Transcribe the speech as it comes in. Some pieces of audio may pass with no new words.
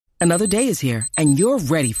Another day is here, and you're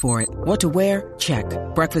ready for it. What to wear? Check.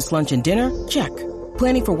 Breakfast, lunch, and dinner? Check.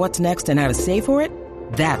 Planning for what's next and how to save for it?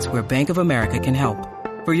 That's where Bank of America can help.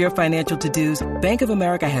 For your financial to-dos, Bank of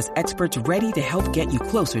America has experts ready to help get you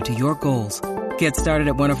closer to your goals. Get started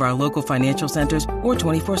at one of our local financial centers or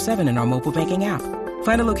 24/7 in our mobile banking app.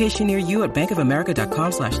 Find a location near you at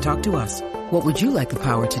bankofamerica.com/talktous. What would you like the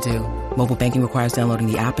power to do? Mobile banking requires downloading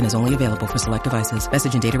the app and is only available for select devices.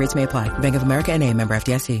 Message and data rates may apply. Bank of America N.A., member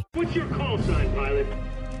FDIC. What's your call sign, pilot?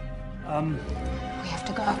 We have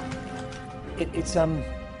to go. It's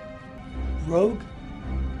Rogue?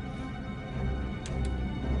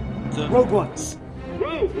 Rogue Ones.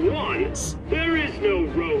 Rogue Ones? There is no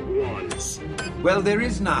Rogue Ones. Well, there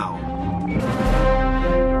is now.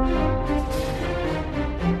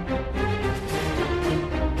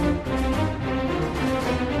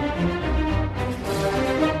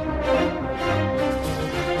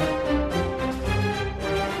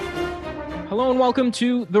 Hello and welcome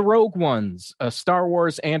to The Rogue Ones, a Star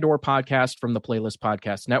Wars Andor podcast from the Playlist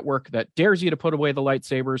Podcast Network that dares you to put away the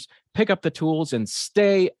lightsabers, pick up the tools, and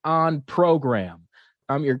stay on program.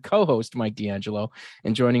 I'm your co-host, Mike D'Angelo,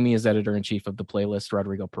 and joining me is editor-in-chief of the Playlist,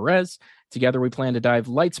 Rodrigo Perez. Together, we plan to dive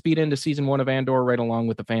lightspeed into Season 1 of Andor right along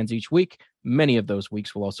with the fans each week. Many of those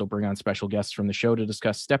weeks will also bring on special guests from the show to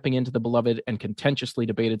discuss stepping into the beloved and contentiously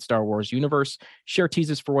debated Star Wars universe, share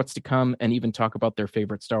teases for what's to come, and even talk about their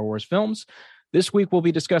favorite Star Wars films. This week, we'll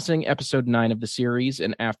be discussing Episode 9 of the series,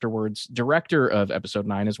 and afterwards, director of Episode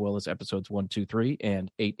 9, as well as Episodes 1, 2, 3, and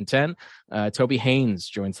 8 and 10. Toby Haynes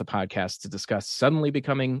joins the podcast to discuss suddenly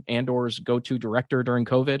becoming Andor's go-to director during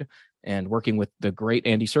COVID and working with the great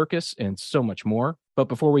Andy Serkis and so much more. But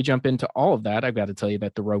before we jump into all of that, I've got to tell you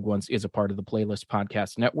that the Rogue Ones is a part of the Playlist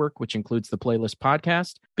Podcast Network, which includes the Playlist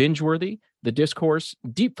Podcast, Bingeworthy, The Discourse,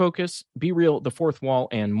 Deep Focus, Be Real, The Fourth Wall,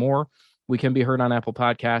 and more. We can be heard on Apple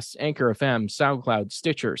Podcasts, Anchor FM, SoundCloud,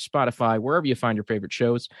 Stitcher, Spotify, wherever you find your favorite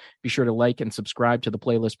shows. Be sure to like and subscribe to the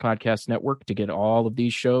Playlist Podcast Network to get all of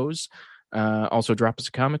these shows. Also, drop us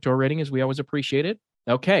a comment or rating, as we always appreciate it.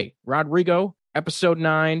 Okay, Rodrigo, Episode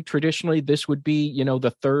 9, traditionally this would be,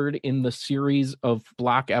 the third in the series of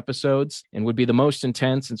block episodes and would be the most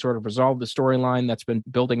intense and sort of resolve the storyline that's been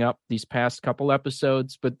building up these past couple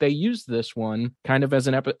episodes. But they used this one kind of as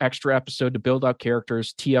an extra episode to build up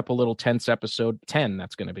characters, tee up a little tense episode 10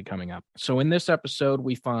 that's going to be coming up. So in this episode,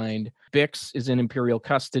 we find Bix is in Imperial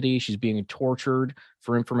custody. She's being tortured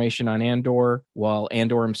for information on Andor, while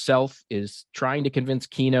Andor himself is trying to convince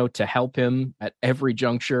Kino to help him at every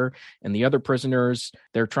juncture. And the other prisoners,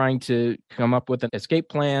 they're trying to come up with an escape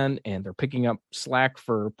plan, and they're picking up slack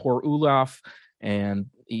for poor Olaf. And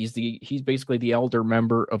he's basically the elder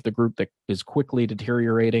member of the group that is quickly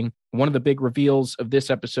deteriorating. One of the big reveals of this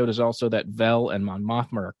episode is also that Vel and Mon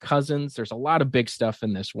Mothma are cousins. There's a lot of big stuff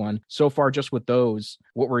in this one. So far, just with those,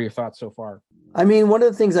 what were your thoughts so far? I mean, one of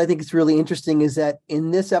the things I think is really interesting is that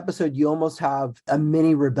in this episode, you almost have a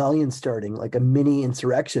mini rebellion starting, like a mini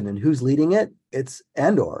insurrection. And who's leading it? It's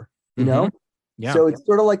Andor, you know? Yeah. So it's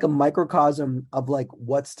sort of like a microcosm of like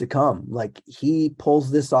what's to come. Like he pulls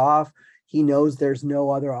this off. He knows there's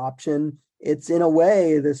no other option. It's in a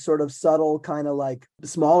way this sort of subtle kind of like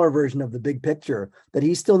smaller version of the big picture that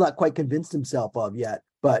he's still not quite convinced himself of yet.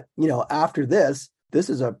 But, after this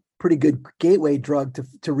is a pretty good gateway drug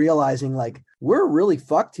to realizing like we're really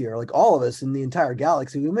fucked here. Like all of us in the entire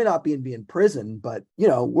galaxy, we may not be in prison, but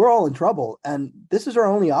we're all in trouble. And this is our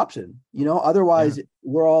only option, otherwise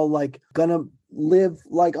we're all like gonna live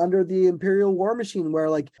like under the Imperial war machine where,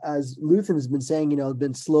 like, as Luthen has been saying,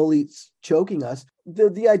 been slowly choking us.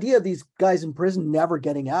 The idea of these guys in prison never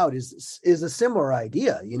getting out is a similar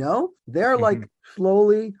idea, they're like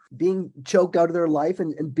slowly being choked out of their life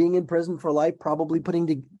and being in prison for life, probably putting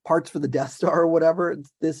to parts for the Death Star or whatever.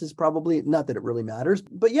 This is probably not that it really matters,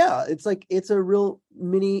 but yeah, it's like, it's a real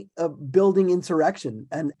mini building insurrection,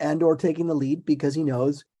 and Andor taking the lead because he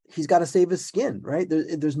knows he's got to save his skin, right?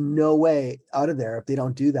 There's no way out of there if they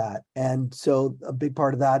don't do that. And so a big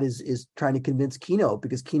part of that is trying to convince Kino,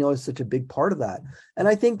 because Kino is such a big part of that. And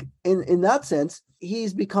I think in that sense,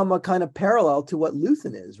 he's become a kind of parallel to what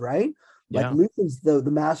Luthen is, right? Like Luthen's the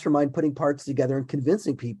mastermind putting parts together and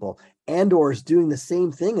convincing people. Andor is doing the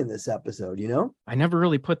same thing in this episode, I never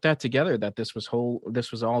really put that together, that this was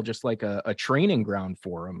all just like a training ground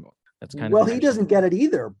for him. That's kind of he doesn't get it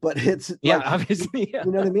either, but it's obviously,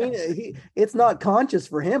 you know what I mean? It's not conscious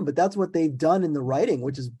for him, but that's what they've done in the writing,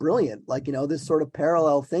 which is brilliant. Like, this sort of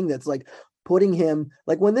parallel thing that's like putting him,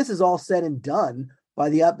 like, when this is all said and done by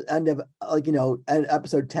the end of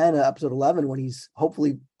episode 10, episode 11, when he's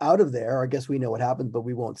hopefully out of there, I guess we know what happens, but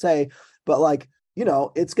we won't say, but like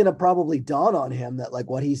it's going to probably dawn on him that like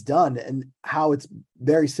what he's done and how it's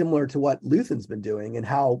very similar to what Luthen's been doing and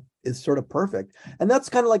how it's sort of perfect. And that's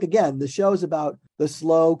kind of like, again, the show is about the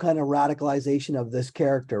slow kind of radicalization of this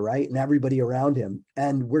character, right? And everybody around him.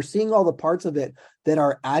 And we're seeing all the parts of it that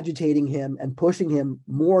are agitating him and pushing him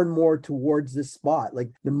more and more towards this spot,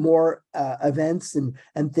 like the more events and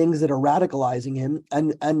things that are radicalizing him.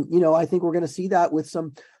 And I think we're going to see that with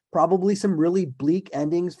probably some really bleak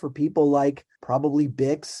endings for people like probably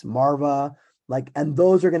Bix, Marva, and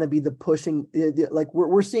those are going to be the pushing, like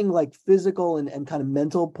we're seeing like physical and kind of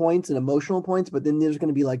mental points and emotional points, but then there's going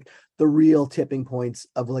to be like the real tipping points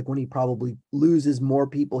of like when he probably loses more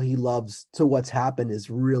people he loves to what's happened is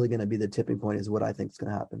really going to be the tipping point is what I think is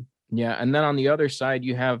going to happen. Yeah. And then on the other side,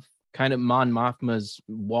 you have kind of Mon Mothma's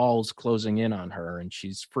walls closing in on her and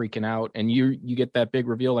she's freaking out. And you get that big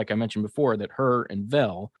reveal, like I mentioned before, that her and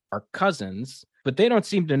Vel are cousins, but they don't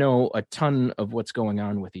seem to know a ton of what's going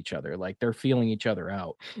on with each other. Like they're feeling each other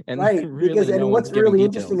out. And right. really And what's really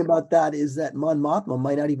interesting about that is that Mon Mothma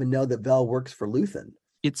might not even know that Vel works for Luthen.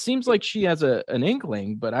 It seems like she has an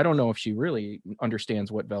inkling, but I don't know if she really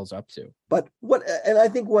understands what Vel's up to. But and I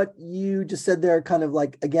think what you just said there kind of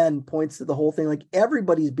like, again, points to the whole thing. Like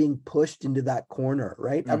everybody's being pushed into that corner,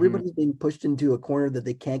 right? Mm-hmm. Everybody's being pushed into a corner that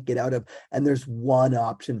they can't get out of. And there's one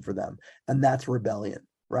option for them, and that's rebellion,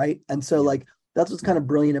 right? And so like, that's what's kind of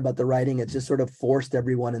brilliant about the writing. It's just sort of forced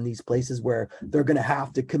everyone in these places where they're going to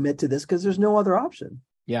have to commit to this because there's no other option.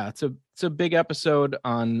 Yeah, it's a big episode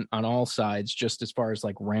on all sides, just as far as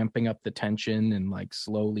like ramping up the tension and like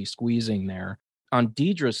slowly squeezing there. On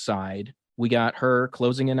Deidre's side, we got her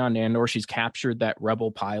closing in on Andor. She's captured that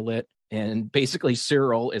rebel pilot, and basically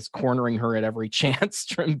Cyril is cornering her at every chance,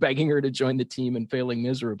 begging her to join the team and failing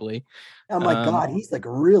miserably. Oh my God, he's like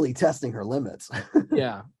really testing her limits.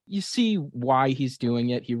 Yeah, you see why he's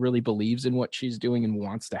doing it. He really believes in what she's doing and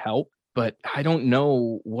wants to help. But I don't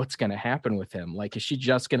know what's going to happen with him. Like, is she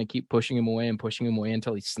just going to keep pushing him away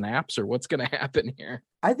until he snaps, or what's going to happen here?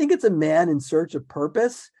 I think it's a man in search of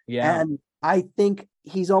purpose. Yeah. And I think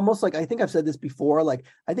he's almost like, I think I've said this before, like,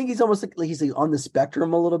 I think he's almost like he's on the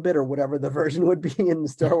spectrum a little bit, or whatever the version would be in the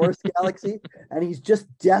Star Wars galaxy. And he's just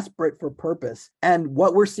desperate for purpose. And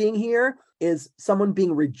what we're seeing here is someone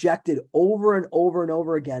being rejected over and over and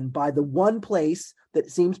over again by the one place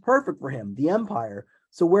that seems perfect for him, the Empire.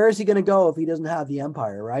 So where is he going to go if he doesn't have the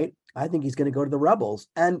Empire, right? I think he's going to go to the rebels.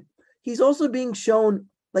 And he's also being shown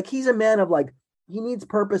like he's a man of like, he needs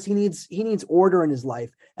purpose. He needs order in his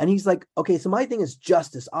life. And he's like, okay, so my thing is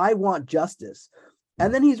justice. I want justice.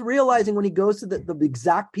 And then he's realizing when he goes to the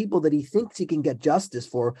exact people that he thinks he can get justice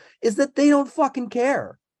for is that they don't fucking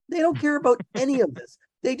care. They don't care about any of this.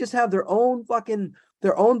 They just have their own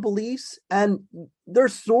beliefs. And they're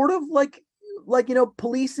sort of like,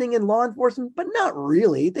 policing and law enforcement, but not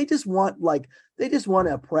really. They just want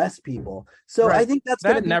to oppress people. So right. I think that's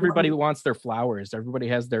that, and everybody wants their flowers. Everybody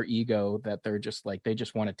has their ego that they're just like, they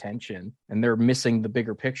just want attention, and they're missing the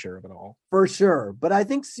bigger picture of it all. For sure. But I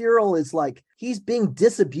think Cyril is like, he's being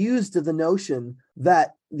disabused of the notion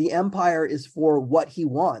that the Empire is for what he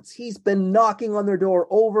wants. He's been knocking on their door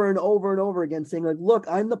over and over and over again, saying like, look,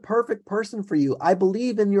 I'm the perfect person for you. I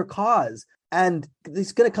believe in your cause. And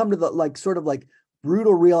it's going to come to the like sort of like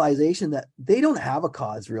brutal realization that they don't have a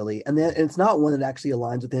cause really. And then it's not one that actually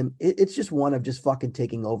aligns with him. It's just one of just fucking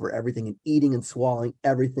taking over everything and eating and swallowing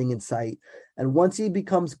everything in sight. And once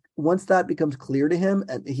that becomes clear to him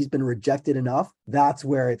and he's been rejected enough, that's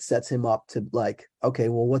where it sets him up to like, okay,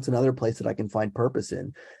 well, what's another place that I can find purpose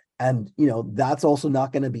in? And, that's also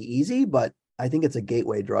not going to be easy, but I think it's a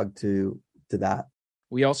gateway drug to that.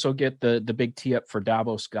 We also get the big tee up for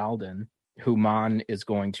Davos Galden, who Mon is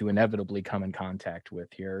going to inevitably come in contact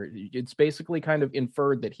with here. It's basically kind of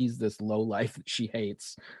inferred that he's this lowlife that she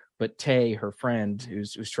hates, but Tay, her friend,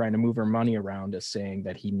 who's trying to move her money around, is saying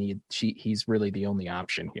that he's really the only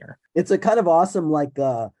option here. It's a kind of awesome, like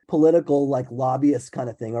political, like lobbyist kind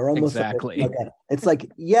of thing, or almost exactly. It's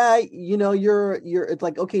like, yeah, you're. It's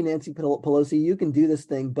like, okay, Nancy Pelosi, you can do this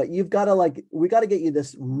thing, but we got to get you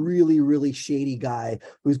this really, really shady guy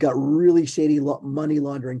who's got really shady money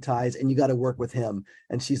laundering ties, and you got to work with him.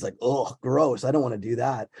 And she's like, oh, gross, I don't want to do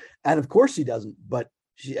that. And of course she doesn't, but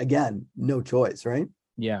she, again, no choice, right?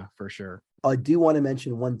 Yeah, for sure. I do want to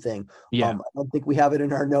mention one thing. Yeah. I don't think we have it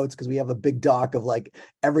in our notes because we have a big doc of like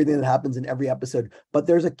everything that happens in every episode, but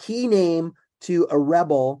there's a key name to a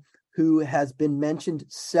rebel who has been mentioned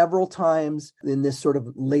several times in this sort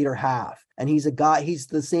of later half. And he's a guy, he's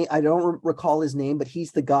the same, I don't recall his name, but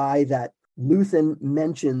he's the guy that Luthen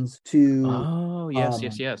mentions to Oh, yes.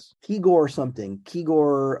 Kigor or something.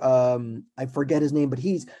 Kigor, I forget his name, but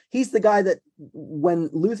he's the guy that when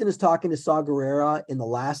Luthen is talking to Saw Gerrera in the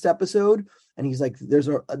last episode, and he's like, there's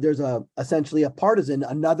a essentially a partisan,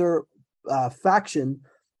 another faction,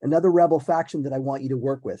 another rebel faction that I want you to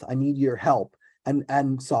work with. I need your help.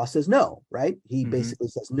 And Saw says no, right? He basically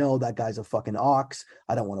says, no, that guy's a fucking ox.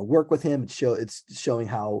 I don't want to work with him. It's showing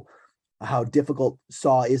how difficult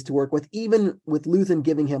Saw is to work with, even with Luthen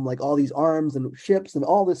giving him like all these arms and ships and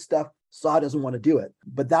all this stuff. Saw doesn't want to do it.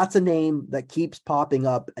 But that's a name that keeps popping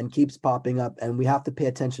up, and we have to pay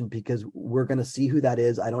attention because we're going to see who that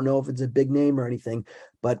is. I don't know if it's a big name or anything,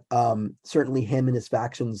 but certainly him and his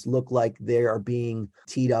factions look like they are being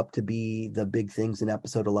teed up to be the big things in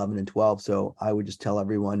episode 11 and 12. So I would just tell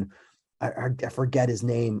everyone, I forget his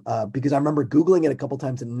name because I remember Googling it a couple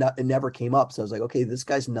times and it never came up. So I was like, okay, this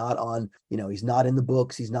guy's not on, he's not in the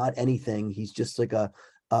books. He's not anything. He's just like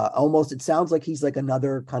almost, it sounds like he's like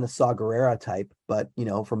another kind of Saw Gerrera type, but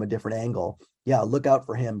from a different angle. Yeah, look out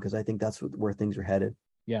for him because I think that's where things are headed.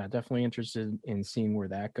 Yeah, definitely interested in seeing where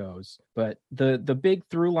that goes. But the big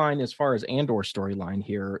through line as far as Andor storyline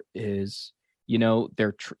here is,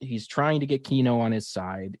 he's trying to get Kino on his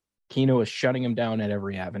side. Kino is shutting him down at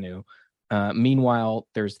every avenue. Meanwhile,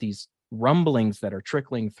 there's these rumblings that are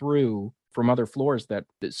trickling through from other floors that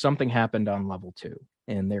something happened on level 2.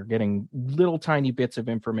 And they're getting little tiny bits of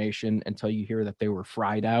information until you hear that they were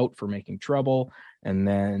fried out for making trouble. And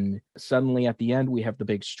then suddenly at the end, we have the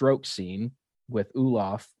big stroke scene with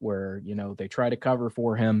Olaf where, they try to cover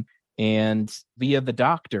for him. And via the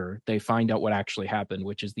doctor, they find out what actually happened,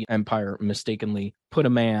 which is the Empire mistakenly put a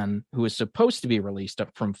man who was supposed to be released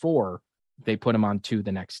up from 4. They put him on 2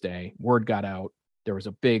 the next day. Word got out. There was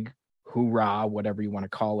a big hoorah, whatever you want to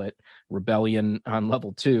call it, rebellion on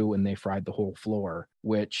level 2, and they fried the whole floor,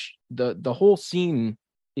 which the whole scene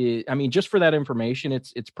is, just for that information,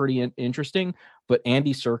 it's pretty interesting. But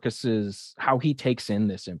Andy Serkis's, how he takes in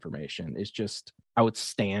this information is just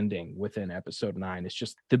outstanding within episode 9. It's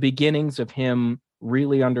just the beginnings of him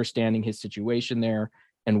really understanding his situation there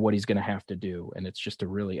and what he's going to have to do. And it's just a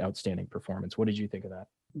really outstanding performance. What did you think of that?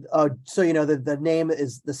 So, the name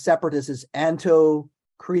is, the separatist is Anto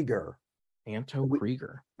Krieger.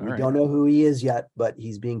 Krieger. We don't know who he is yet, but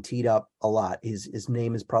he's being teed up a lot. His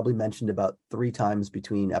name is probably mentioned about 3 times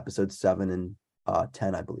between episodes 7 and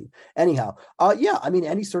 10, I believe. Anyhow,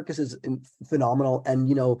 Andy Serkis is phenomenal, and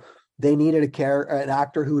they needed an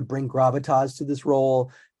actor who would bring gravitas to this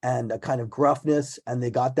role and a kind of gruffness, and they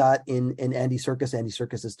got that in Andy Serkis. Andy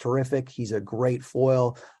Serkis is terrific. He's a great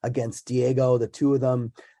foil against Diego, the two of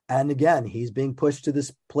them. And again, he's being pushed to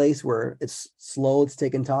this place where it's slow, it's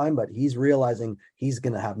taking time, but he's realizing he's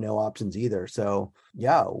going to have no options either. So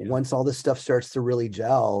yeah, once all this stuff starts to really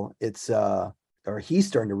gel, it's or he's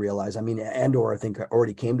starting to realize, Andor, I think,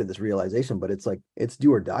 already came to this realization, but it's like, it's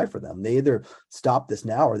do or die for them. They either stop this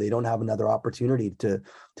now or they don't have another opportunity to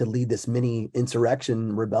lead this mini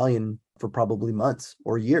insurrection rebellion for probably months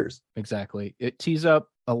or years. Exactly. It tees up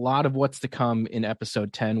a lot of what's to come in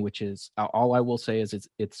episode 10, which is all I will say is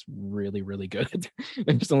it's really, really good.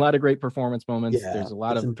 There's a lot of great performance moments. Yeah, there's a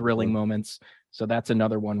lot of thrilling moments. So that's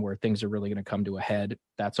another one where things are really going to come to a head.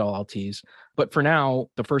 That's all I'll tease. But for now,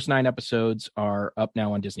 the first 9 episodes are up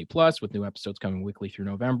now on Disney Plus, with new episodes coming weekly through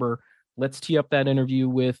November. Let's tee up that interview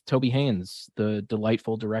with Toby Haynes, the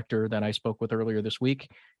delightful director that I spoke with earlier this week.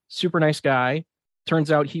 Super nice guy.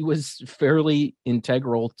 Turns out he was fairly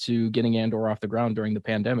integral to getting Andor off the ground during the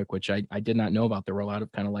pandemic, which I did not know about. There were a lot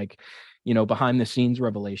of kind of like, behind the scenes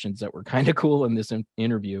revelations that were kind of cool in this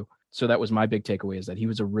interview. So that was my big takeaway, is that he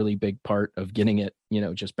was a really big part of getting it,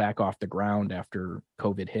 just back off the ground after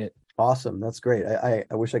COVID hit. Awesome. That's great. I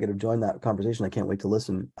wish I could have joined that conversation. I can't wait to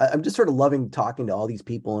listen. I'm just sort of loving talking to all these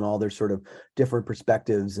people and all their sort of different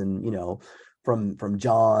perspectives, and, from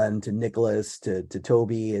John to Nicholas to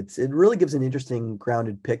Toby. It really gives an interesting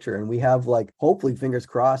grounded picture. And we have, like, hopefully, fingers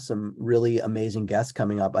crossed, some really amazing guests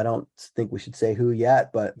coming up. I don't think we should say who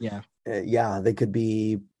yet, but they could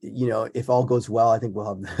be, if all goes well, I think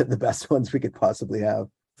we'll have the best ones we could possibly have.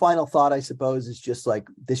 Final thought, I suppose, is just like,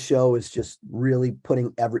 this show is just really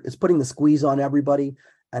putting the squeeze on everybody,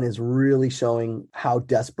 and is really showing how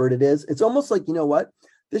desperate it is. It's almost like,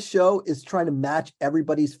 this show is trying to match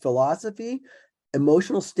everybody's philosophy,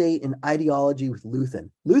 emotional state, and ideology with Luthen.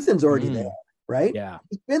 Luthen's already there, right? Yeah.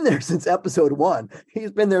 He's been there since episode 1.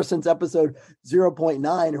 He's been there since episode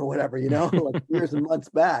 0.9 or whatever, like years and months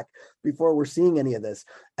back, before we're seeing any of this.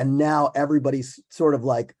 And now everybody's sort of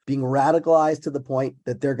like being radicalized to the point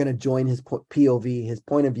that they're going to join his POV, his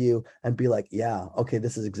point of view, and be like, yeah, okay,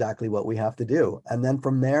 this is exactly what we have to do. And then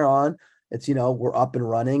from there on, it's, we're up and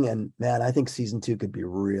running, and man, I think season 2 could be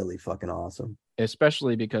really fucking awesome.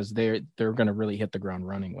 Especially because they're going to really hit the ground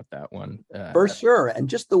running with that one. For sure. And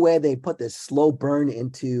just the way they put this slow burn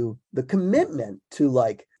into the commitment to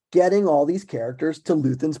like getting all these characters to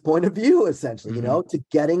Luthen's point of view, essentially, to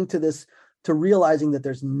getting to this, to realizing that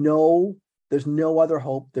there's no other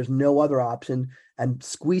hope, there's no other option, and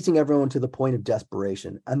squeezing everyone to the point of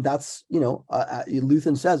desperation. And that's,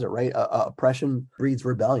 Luthen says it, right? Oppression breeds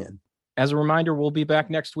rebellion. As a reminder, we'll be back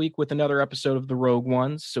next week with another episode of The Rogue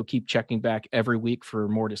Ones, so keep checking back every week for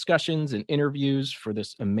more discussions and interviews for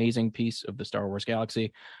this amazing piece of the Star Wars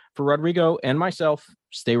galaxy. For Rodrigo and myself,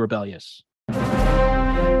 stay rebellious. Great.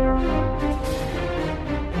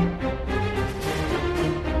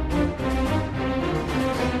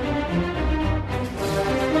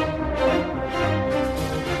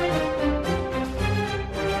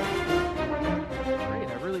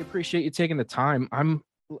 I really appreciate you taking the time. I'm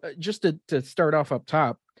just to start off up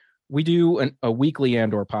top, we do a weekly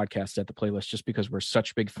Andor podcast at the Playlist just because we're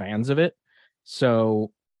such big fans of it.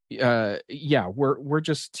 So we're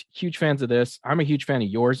just huge fans of this. I'm a huge fan of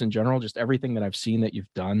yours in general, just everything that I've seen that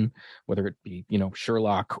you've done, whether it be,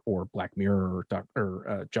 Sherlock or Black Mirror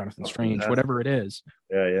or Jonathan Strange, whatever it is.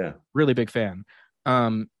 Yeah. Really big fan.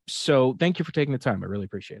 So thank you for taking the time. I really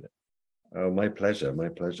appreciate it. Oh, my pleasure.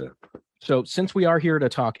 So since we are here to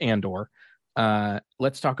talk Andor,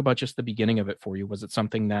 let's talk about just the beginning of it for you. Was it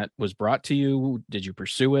something that was brought to you? Did you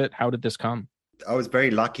pursue it? How did this come? I was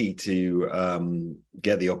very lucky to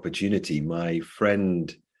get the opportunity. My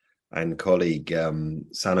friend and colleague,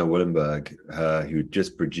 Sanna Willenberg, who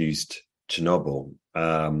just produced Chernobyl.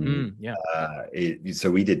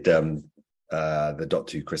 So we did the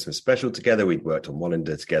Doctor Who Christmas special together. We'd worked on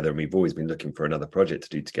Wallander together, and we've always been looking for another project to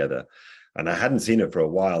do together. And I hadn't seen it for a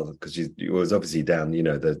while because it was obviously down,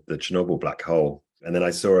 the Chernobyl black hole. And then I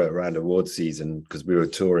saw it around awards season because we were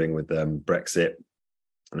touring with Brexit.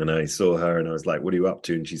 And I saw her and I was like, what are you up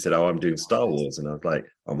to? And she said, oh, I'm doing Star Wars. And I was like,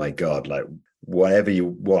 oh my God, like whatever you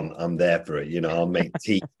want, I'm there for it. I'll make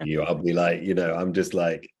tea for you. I'll be like, I'm just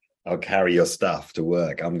like, I'll carry your stuff to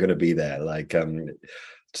work. I'm going to be there. Like,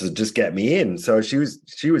 to just get me in. So she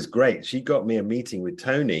was great. She got me a meeting with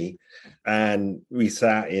Tony, and we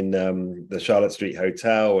sat in the Charlotte Street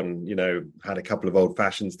Hotel and, had a couple of old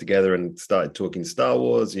fashions together and started talking Star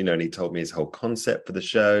Wars, and he told me his whole concept for the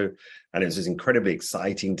show. And it was just incredibly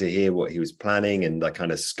exciting to hear what he was planning and the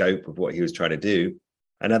kind of scope of what he was trying to do.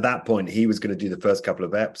 And at that point, he was going to do the first couple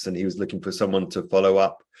of eps, and he was looking for someone to follow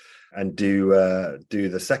up and do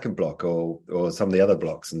the second block or some of the other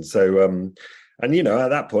blocks. And so, at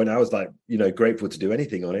that point, I was like, grateful to do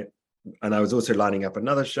anything on it. And I was also lining up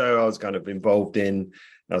another show I was kind of involved in.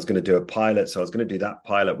 I was going to do a pilot. So I was going to do that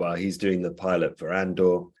pilot while he's doing the pilot for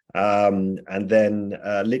Andor. And then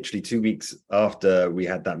literally 2 weeks after we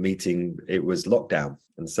had that meeting, it was lockdown.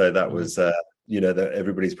 And so that was,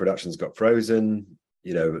 everybody's productions got frozen. I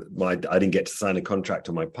didn't get to sign a contract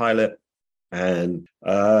on my pilot. And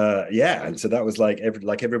and so that was like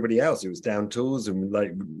everybody else. It was down tools, and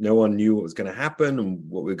like no one knew what was going to happen and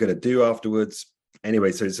what we were going to do afterwards.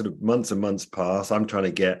 Anyway, so sort of months and months pass. I'm trying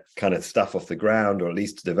to get kind of stuff off the ground, or at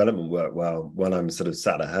least development work, while I'm sort of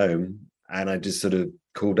sat at home. And I just sort of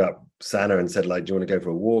called up Sanna and said, like, do you want to go for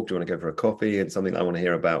a walk? Do you want to go for a coffee? It's something I want to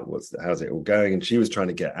hear about. How's it all going? And she was trying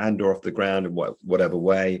to get Andor off the ground in whatever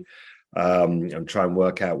way. And try and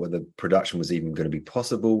work out whether production was even going to be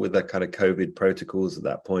possible with the kind of COVID protocols at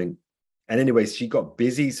that point. And anyways, she got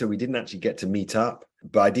busy, so we didn't actually get to meet up.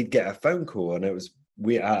 But I did get a phone call, and it was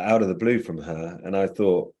out of the blue from her. And I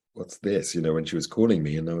thought, what's this? When she was calling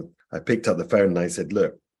me, and I picked up the phone and I said,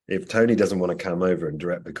 look, if Tony doesn't want to come over and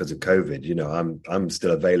direct because of COVID, I'm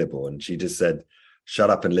still available. And she just said,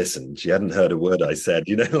 shut up and listen. She hadn't heard a word I said,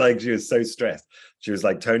 like she was so stressed. She was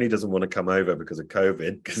like, Tony doesn't want to come over because of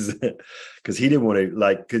COVID, because he didn't want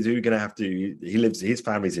to, because you're going to have to, his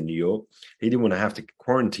family's in New York. He didn't want to have to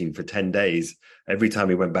quarantine for 10 days every time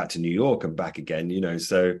he went back to New York and back again,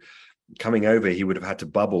 so coming over, he would have had to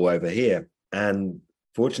bubble over here. And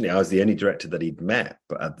fortunately, I was the only director that he'd met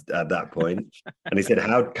at that point. And he said,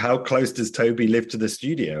 how close does Toby live to the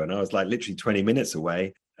studio? And I was like, literally 20 minutes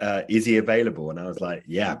away. Is he available? And I was like,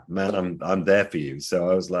 yeah, man, I'm there for you. So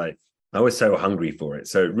I was like, I was so hungry for it.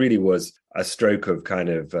 So it really was a stroke of kind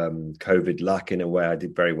of COVID luck in a way. I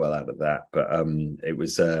did very well out of that. But it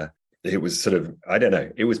was sort of, I don't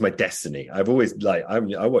know, it was my destiny. I've always I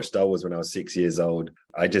watched Star Wars when I was 6 years old.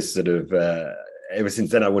 I just sort of, ever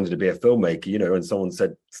since then, I wanted to be a filmmaker, and someone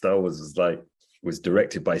said Star Wars was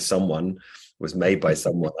directed by someone, was made by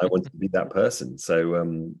someone. I wanted to be that person.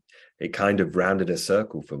 So it kind of rounded a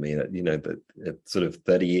circle for me, that, you know, the sort of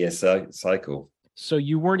 30-year cycle. So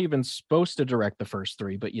you weren't even supposed to direct the first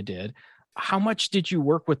three, but you did. How much did you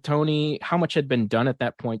work with Tony? How much had been done at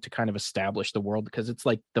that point to kind of establish the world? Because it's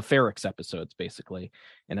like the Ferrix episodes, basically,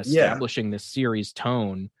 and establishing this series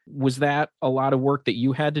tone. Was that a lot of work that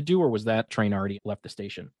you had to do, or was that train already left the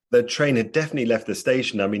station? The train had definitely left the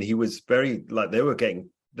station. I mean, he was very, like, they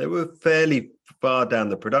were fairly far down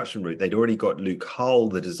the production route. They'd already got Luke Hull,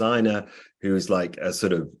 the designer, who's like a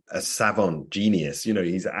sort of a savant genius. You know,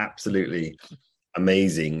 he's absolutely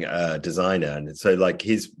amazing designer, and so like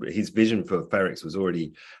his vision for Ferrix was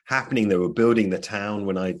already happening. They were building the town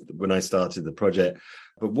when I started the project,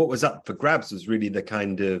 but what was up for grabs was really the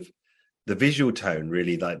kind of the visual tone,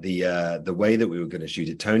 really, like the way that we were going to shoot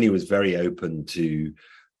it. Tony was very open to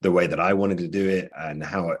the way that I wanted to do it and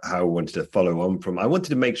how I wanted to follow on from. I wanted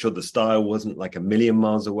to make sure the style wasn't like a million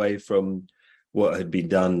miles away from what had been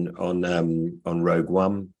done on Rogue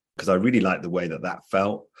One, because I really liked the way that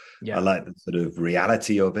felt. Yeah. I liked the sort of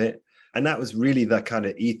reality of it. And that was really the kind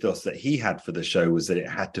of ethos that he had for the show, was that it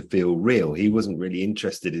had to feel real. He wasn't really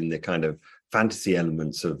interested in the kind of fantasy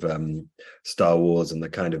elements of Star Wars and the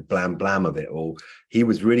kind of blam blam of it all. He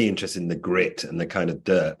was really interested in the grit and the kind of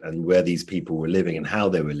dirt and where these people were living and how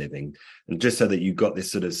they were living. And just so that you got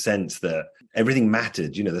this sort of sense that everything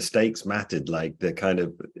mattered, you know, the stakes mattered, like the kind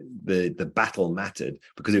of the battle mattered,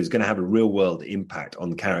 because it was going to have a real world impact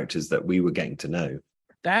on the characters that we were getting to know.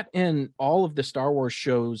 That and all of the Star Wars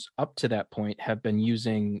shows up to that point have been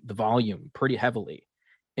using the volume pretty heavily.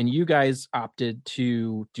 And you guys opted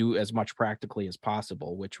to do as much practically as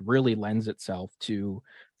possible, which really lends itself to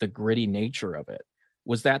the gritty nature of it.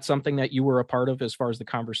 Was that something that you were a part of as far as the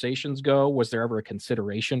conversations go? Was there ever a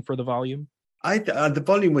consideration for the volume? The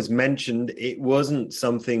volume was mentioned. It wasn't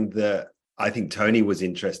something that I think Tony was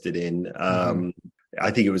interested in.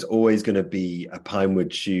 I think it was always going to be a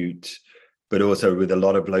Pinewood shoot, but also with a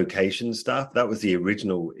lot of location stuff. That was the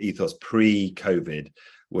original ethos pre-COVID,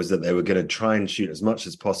 was that they were going to try and shoot as much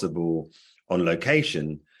as possible on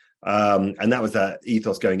location. And that was that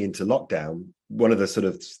ethos going into lockdown. One of the sort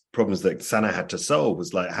of problems that Sana had to solve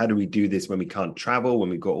was like, how do we do this when we can't travel, when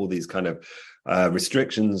we've got all these kind of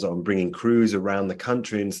restrictions on bringing crews around the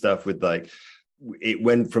country and stuff, with like, it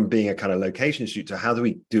went from being a kind of location shoot to how do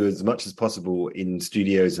we do as much as possible in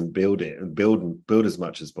studios and build as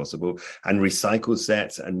much as possible and recycle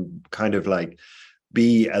sets and kind of like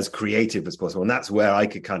be as creative as possible. And that's where I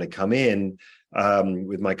could kind of come in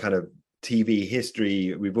with my kind of TV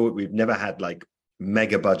history. We've never had like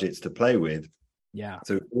mega budgets to play with. Yeah.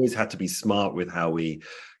 So we always had to be smart with how we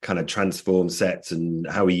kind of transform sets and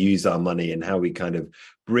how we use our money and how we kind of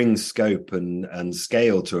bring scope and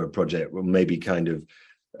scale to a project, well, maybe kind of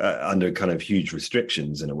under kind of huge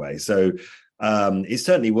restrictions in a way. So it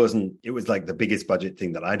certainly wasn't, it was like the biggest budget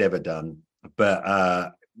thing that I'd ever done,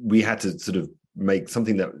 but we had to sort of make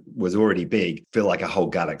something that was already big feel like a whole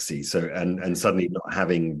galaxy. So and suddenly not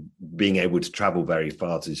being able to travel very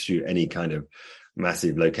far to shoot any kind of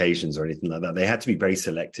massive locations or anything like that. They had to be very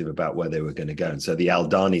selective about where they were going to go. And so the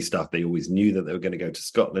Aldani stuff, they always knew that they were going to go to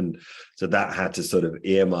Scotland. So that had to sort of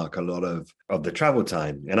earmark a lot of the travel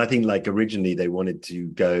time. And I think like originally they wanted to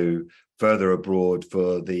go further abroad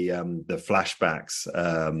for the flashbacks,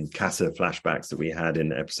 CASA flashbacks that we had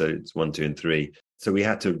in episodes 1, 2, and 3. So we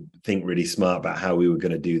had to think really smart about how we were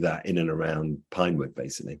going to do that in and around Pinewood,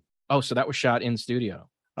 basically. Oh, so that was shot in studio.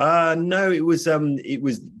 No, it was, I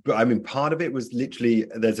mean, part of it was literally,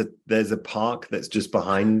 there's a park that's just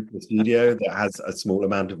behind the studio that has a small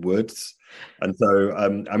amount of woods. And so,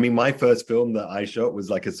 I mean, my first film that I shot was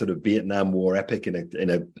like a sort of Vietnam War epic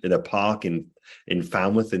in a park in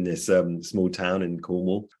Falmouth, in this small town in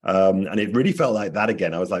Cornwall. And it really felt like that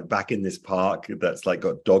again. I was like back in this park that's like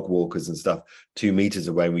got dog walkers and stuff 2 meters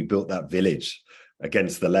away. And we built that village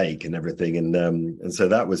against the lake and everything. And so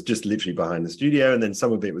that was just literally behind the studio. And then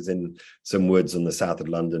some of it was in some woods on the south of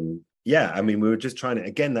London. Yeah, I mean, we were just trying to,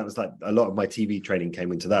 again, that was like a lot of my TV training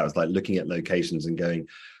came into that. I was like looking at locations and going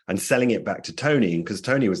and selling it back to Tony. Because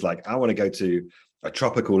Tony was like, I want to go to a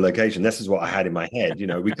tropical location. This is what I had in my head. You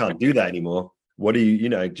know, we can't do that anymore. What do you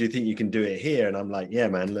think you can do it here? And I'm like, yeah,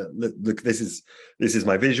 man, look, this is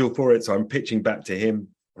my visual for it. So I'm pitching back to him.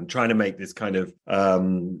 I'm trying to make this kind of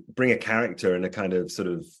bring a character and a kind of sort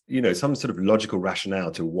of, you know, some sort of logical rationale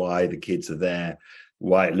to why the kids are there,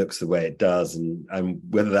 why it looks the way it does, and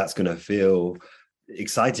whether that's going to feel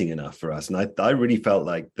exciting enough for us. And I really felt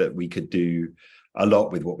like that we could do a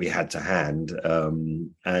lot with what we had to hand,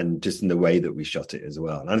 and just in the way that we shot it as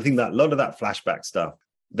well. And I think that a lot of that flashback stuff,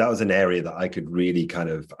 that was an area that I could really kind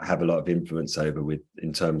of have a lot of influence over with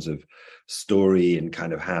in terms of story and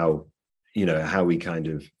kind of how how we kind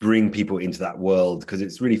of bring people into that world, because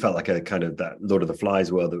it's really felt like a kind of that Lord of the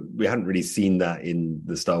Flies world that we hadn't really seen that in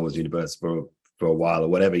the Star Wars universe for a while or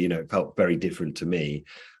whatever. It felt very different to me,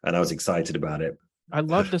 and I was excited about it. I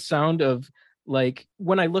love the sound of, like,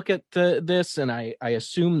 when I look at this, and I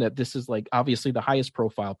assume that this is like obviously the highest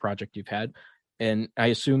profile project you've had. And I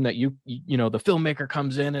assume that the filmmaker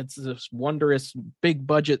comes in, it's this wondrous big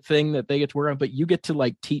budget thing that they get to work on, but you get to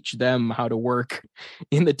like teach them how to work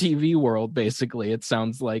in the TV world. Basically, it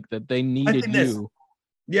sounds like that they needed you.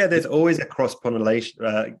 Yeah, there's always a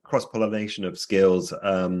cross-pollination of skills.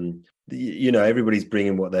 Everybody's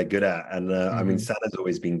bringing what they're good at. And I mean, Santa's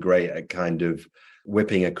always been great at kind of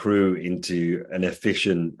whipping a crew into an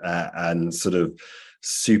efficient and sort of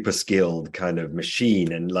super skilled kind of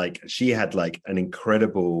machine. And like, she had like an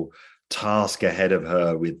incredible task ahead of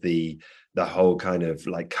her with the whole kind of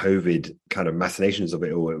like COVID kind of machinations of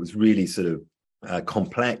it all. It was really sort of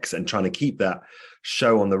complex, and trying to keep that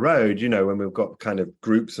show on the road, when we've got kind of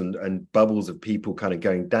groups and bubbles of people kind of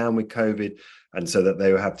going down with COVID, and so that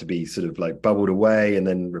they will have to be sort of like bubbled away and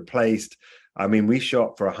then replaced. I mean, we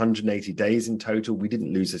shot for 180 days in total. We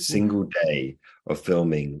didn't lose a single day of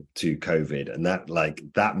filming to COVID. And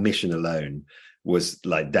that mission alone was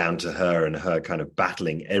like down to her, and her kind of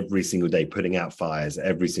battling every single day, putting out fires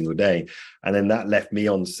every single day. And then that left me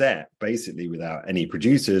on set basically without any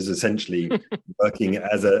producers, essentially working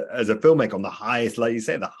as a filmmaker on the highest, like you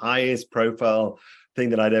say, the highest profile thing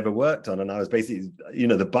that I'd ever worked on. And I was basically,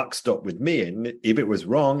 the buck stopped with me. And if it was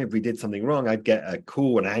wrong, if we did something wrong, I'd get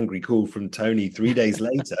an angry call from Tony 3 days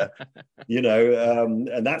later,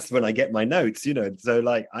 and that's when I get my notes, so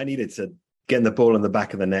like I needed to get the ball in the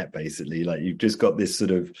back of the net, basically. Like, you've just got this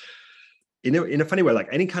sort of, in a funny way, like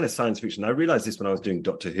any kind of science fiction. I realized this when I was doing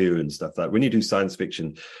Doctor Who and stuff. Like, when you do science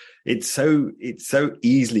fiction, it so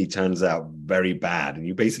easily turns out very bad. And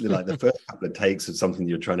you basically, like, the first couple of takes of something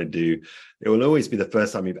you're trying to do, it will always be the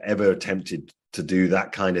first time you've ever attempted to do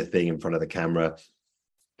that kind of thing in front of the camera.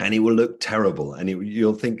 And it will look terrible. And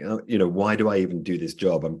you'll think, why do I even do this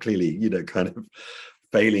job? I'm clearly, kind of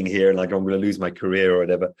failing here, and like I'm going to lose my career or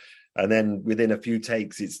whatever. And then within a few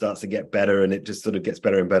takes, it starts to get better, and it just sort of gets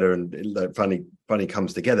better and better, and it finally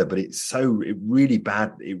comes together. But it really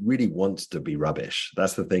bad. It really wants to be rubbish.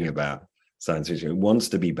 That's the thing about science fiction. It wants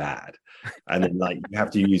to be bad. And then, like, you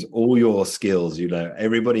have to use all your skills.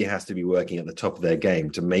 Everybody has to be working at the top of their game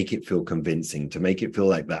to make it feel convincing, to make it feel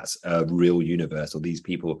like that's a real universe, or these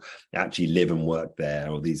people actually live and work there,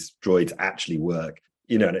 or these droids actually work.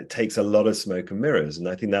 And it takes a lot of smoke and mirrors. And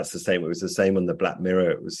I think that's the same. It was the same on the Black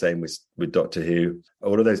Mirror. It was the same with Doctor Who,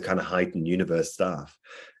 all of those kind of heightened universe stuff.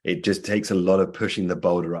 It just takes a lot of pushing the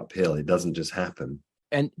boulder uphill. It doesn't just happen.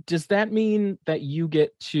 And does that mean that you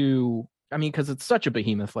get to, because it's such a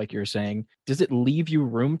behemoth, like you're saying, does it leave you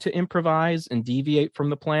room to improvise and deviate from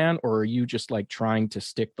the plan? Or are you just like trying to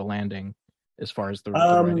stick the landing as far as the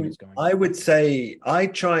writing is going? I would say I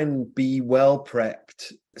try and be well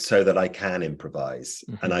prepped so that I can improvise.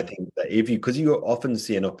 Mm-hmm. And I think that because you often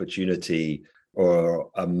see an opportunity or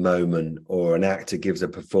a moment, or an actor gives a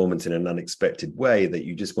performance in an unexpected way that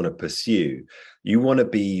you just want to pursue, you want to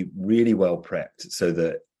be really well prepped so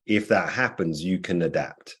that if that happens, you can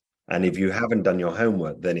adapt. And if you haven't done your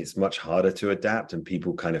homework, then it's much harder to adapt, and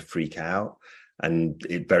people kind of freak out. And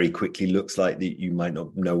it very quickly looks like that you might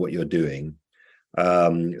not know what you're doing.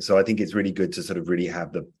 So I think it's really good to sort of really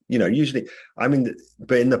have usually,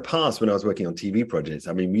 but in the past when I was working on TV projects,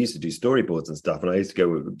 we used to do storyboards and stuff, and I used to go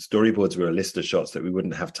with storyboards were a list of shots that we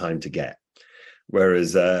wouldn't have time to get.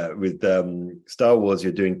 Whereas with Star Wars,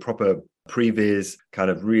 you're doing proper previs,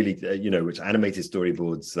 kind of really, which animated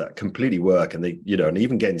storyboards that completely work, and they, and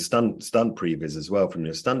even getting stunt previs as well from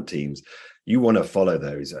your stunt teams. You want to follow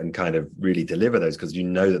those and kind of really deliver those, because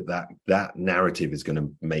that narrative is going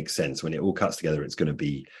to make sense. When it all cuts together, it's going to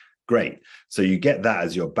be great. So you get that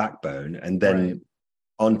as your backbone, and then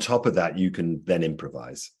on top of that, you can then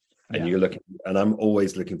improvise. And you're looking, and I'm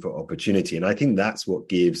always looking for opportunity. And I think that's what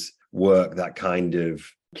gives work that kind of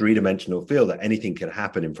three-dimensional feel, that anything can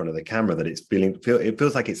happen in front of the camera, that it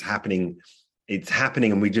feels like it's happening,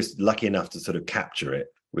 and we're just lucky enough to sort of capture it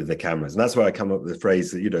with the cameras. And that's why I come up with the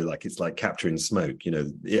phrase that, like, it's like capturing smoke.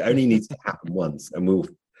 It only needs to happen once, and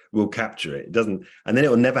we'll capture it. It doesn't, and then it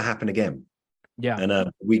will never happen again. Yeah. And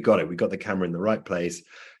we got it. We got the camera in the right place.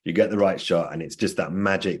 You get the right shot, and it's just that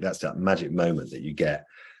magic. That's that magic moment that you get.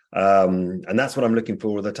 And that's what I'm looking for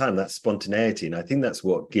all the time, that spontaneity. And I think that's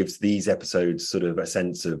what gives these episodes sort of a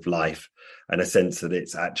sense of life, and a sense that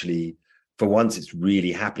it's actually, for once, it's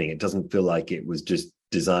really happening. It doesn't feel like it was just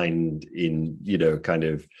designed in, kind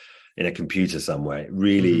of in a computer somewhere. It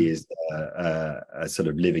really is a sort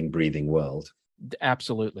of living, breathing world.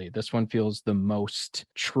 Absolutely. This one feels the most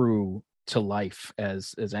true to life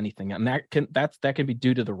as anything. And that can be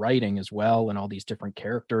due to the writing as well, and all these different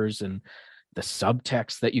characters and the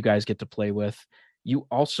subtext that you guys get to play with. You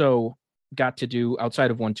also got to do,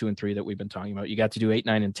 outside of 1, 2, and 3 that we've been talking about, you got to do 8,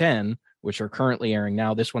 9, and 10, which are currently airing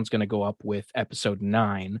now. This one's going to go up with episode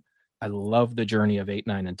 9. I love the journey of 8,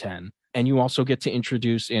 9, and 10. And you also get to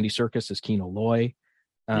introduce Andy Serkis as Kino Loy,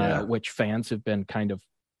 which fans have been kind of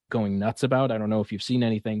going nuts about. I don't know if you've seen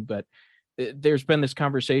anything, but there's been this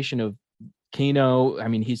conversation of Kino. I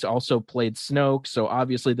mean, he's also played Snoke, so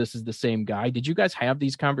obviously this is the same guy. Did you guys have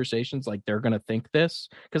these conversations like they're going to think this?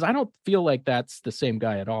 Because I don't feel like that's the same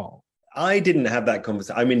guy at all. I didn't have that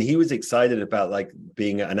conversation. I mean, he was excited about like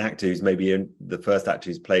being an actor who's maybe the first actor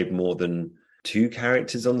who's played more than 2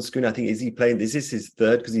 characters on the screen. I think, is this his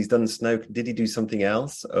third? Because he's done Snoke. Did he do something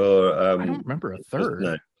else? Or I don't remember a third.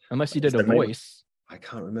 No, unless he did a voice. I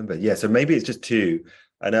can't remember. Yeah, so maybe it's just 2.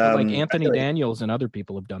 And like Anthony Daniels and other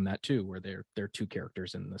people have done that too, where they're 2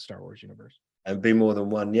 characters in the Star Wars universe. And be more than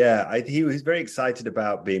one. Yeah, he was very excited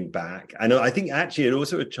about being back. And I think actually it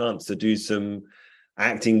also a chance to do some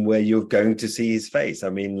acting where you're going to see his face. I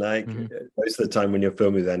mean, like most of the time when you're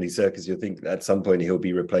filming with Andy Serkis, you'll think at some point he'll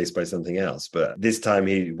be replaced by something else. But this time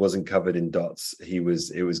he wasn't covered in dots. It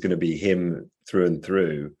was going to be him through and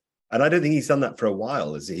through. And I don't think he's done that for a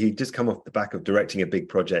while. He'd just come off the back of directing a big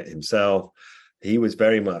project himself. He was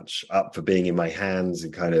very much up for being in my hands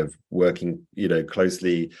and kind of working,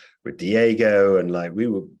 closely with Diego. And like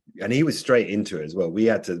and he was straight into it as well.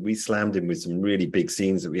 We slammed him with some really big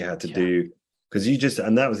scenes that we had to do. Because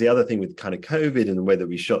and that was the other thing with kind of COVID and the way that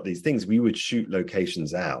we shot these things, we would shoot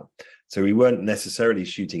locations out. So we weren't necessarily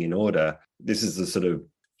shooting in order. This is the sort of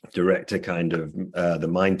director kind of the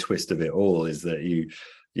mind twist of it all, is that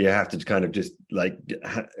you have to kind of just like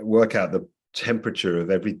work out the temperature of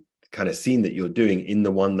every kind of scene that you're doing in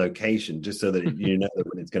the one location, just so that you know that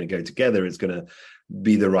when it's going to go together, it's going to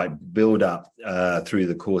be the right build up through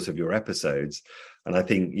the course of your episodes. And I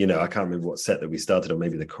think, I can't remember what set that we started on,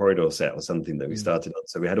 maybe the corridor set or something that we started on.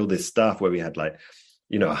 So we had all this stuff where we had like,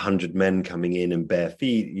 100 men coming in and bare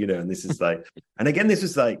feet, and this is like, and again, this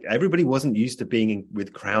was like, everybody wasn't used to being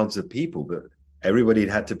with crowds of people, but everybody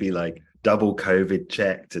had to be like double COVID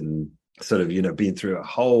checked and sort of, been through a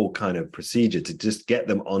whole kind of procedure to just get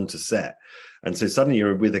them onto set. And so suddenly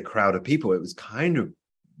you're with a crowd of people. It was kind of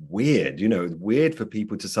weird, it was weird for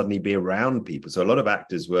people to suddenly be around people. So a lot of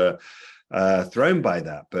actors were thrown by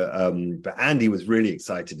that, but Andy was really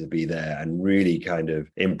excited to be there and really kind of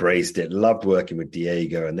embraced it, loved working with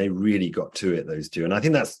Diego, and they really got to it, those 2. And I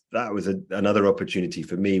think that was another opportunity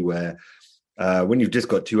for me where when you've just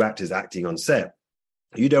got 2 actors acting on set,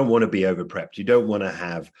 you don't want to be over prepped. You don't want to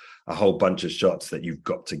have a whole bunch of shots that you've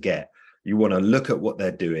got to get. You want to look at what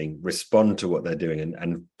they're doing, respond to what they're doing,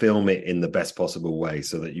 and film it in the best possible way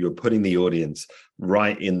so that you're putting the audience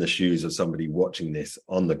right in the shoes of somebody watching this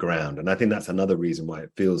on the ground. And I think that's another reason why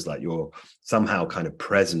it feels like you're somehow kind of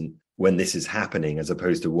present when this is happening, as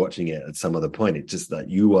opposed to watching it at some other point. It's just that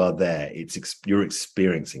you are there. You're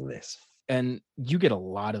experiencing this. And you get a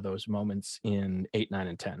lot of those moments in 8, 9,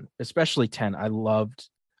 and 10, especially 10.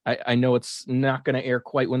 I know it's not going to air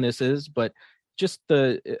quite when this is, but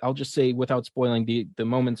I'll just say, without spoiling, the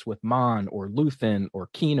moments with Mon or Luthen or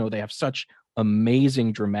Kino, they have such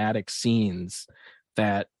amazing dramatic scenes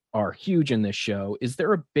that are huge in this show. Is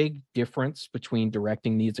there a big difference between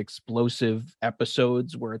directing these explosive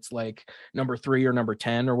episodes where it's like number 3 or number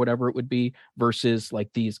 10 or whatever it would be, versus like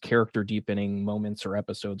these character deepening moments or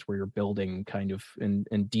episodes where you're building kind of and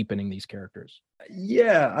deepening these characters?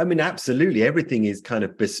 Yeah, I mean, absolutely. Everything is kind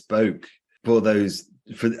of bespoke for those.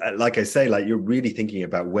 For like I say, like you're really thinking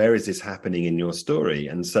about where is this happening in your story,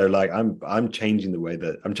 and so like I'm changing the way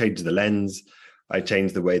that I'm changing the lens. I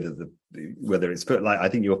change the way that whether it's like, I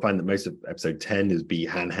think you'll find that most of episode 10 is be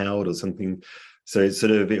handheld or something. So it's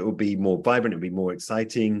sort of, it will be more vibrant, it'll be more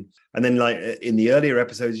exciting. And then like in the earlier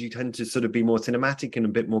episodes, you tend to sort of be more cinematic and a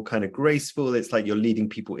bit more kind of graceful. It's like you're leading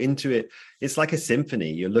people into it. It's like a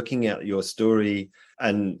symphony. You're looking at your story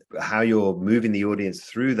and how you're moving the audience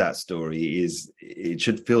through that story it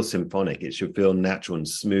should feel symphonic. It should feel natural and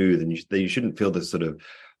smooth. And you shouldn't feel the sort of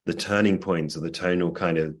the turning points or the tonal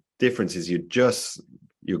kind of differences.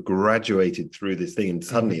 You're graduated through this thing and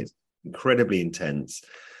suddenly it's incredibly intense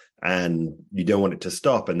and you don't want it to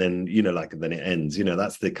stop. And then, then it ends,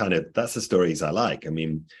 that's the stories I like. I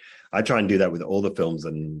mean, I try and do that with all the films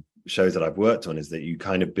and shows that I've worked on, is that you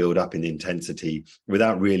kind of build up in intensity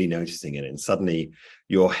without really noticing it. And suddenly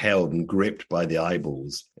you're held and gripped by the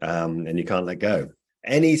eyeballs and you can't let go.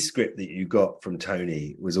 any script that you got from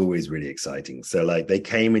Tony was always really exciting. So like they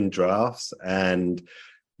came in drafts and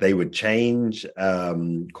they would change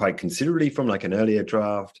quite considerably from like an earlier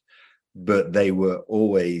draft, but they were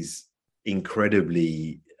always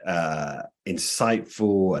incredibly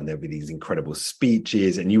insightful, and there'd be these incredible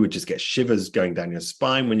speeches, and you would just get shivers going down your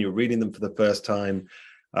spine when you're reading them for the first time.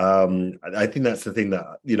 I think that's the thing that,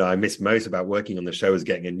 you know, I miss most about working on the show, is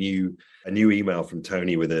getting a new email from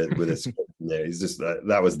Tony with a script in there. It's just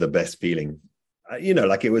that was the best feeling. You know,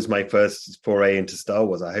 like it was my first foray into Star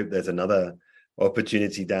Wars. I hope there's another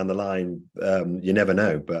opportunity down the line. You never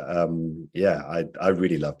know, but yeah, I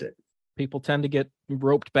really loved it. People tend to get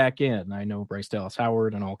roped back in. I know Bryce Dallas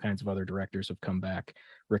Howard and all kinds of other directors have come back,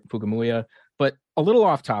 Rick Pugamuya, but a little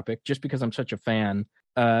off topic, just because I'm such a fan.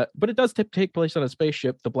 But it does take place on a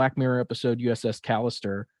spaceship. The Black Mirror episode USS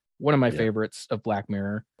Callister, one of my favorites of Black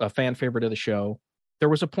Mirror, a fan favorite of the show. There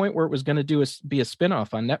was a point where it was going to be a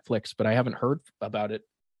spinoff on Netflix, but I haven't heard about it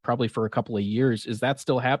probably for a couple of years. Is that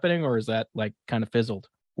still happening, or is that like kind of fizzled?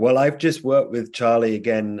 Well, I've just worked with Charlie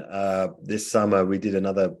again this summer. We did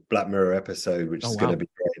another Black Mirror episode, which is going to be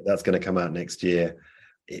great. That's going to come out next year.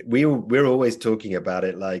 We're always talking about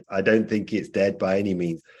it. Like, I don't think it's dead by any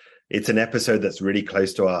means. It's an episode that's really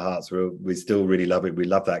close to our hearts. We still really love it. We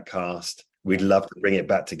love that cast. We'd love to bring it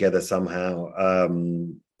back together somehow.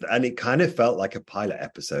 And it kind of felt like a pilot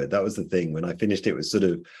episode. That was the thing. When I finished it, was sort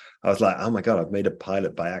of, I was like, oh my God, I've made a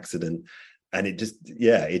pilot by accident. And it just,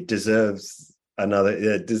 it deserves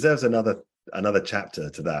another chapter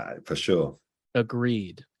to that, for sure.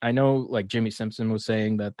 Agreed. I know, like Jimmy Simpson was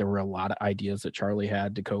saying that there were a lot of ideas that Charlie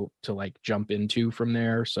had to like jump into from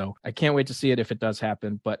there. So I can't wait to see it if it does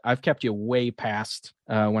happen. But I've kept you way past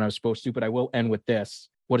when I was supposed to. But I will end with this.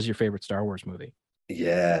 What is your favorite Star Wars movie?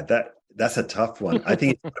 Yeah, that's a tough one. I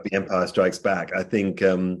think it's going to be Empire Strikes Back. I think,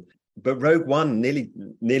 but Rogue One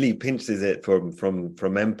nearly pinches it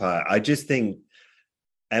from Empire. I just think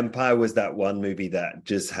Empire was that one movie that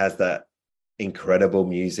just has that incredible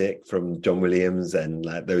music from John Williams, and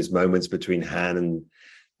like those moments between Han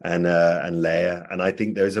and Leia. And I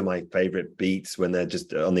think those are my favorite beats, when they're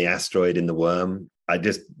just on the asteroid in the worm. I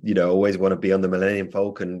just, always want to be on the Millennium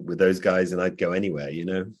Falcon with those guys, and I'd go anywhere,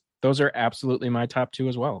 Those are absolutely my top two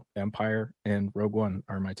as well. Empire and Rogue One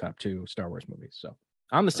are my top two Star Wars movies. So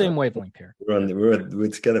on the same wavelength here. We're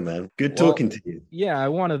together, man. Good talking to you. Yeah, I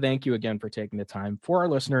want to thank you again for taking the time. For our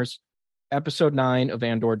listeners, Episode 9 of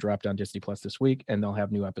Andor dropped on Disney Plus this week, and they'll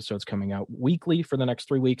have new episodes coming out weekly for the next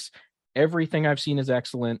 3 weeks. Everything I've seen is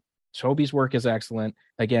excellent. Toby's work is excellent.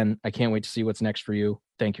 Again, I can't wait to see what's next for you.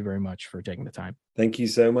 Thank you very much for taking the time. Thank you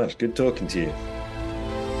so much. Good talking to you.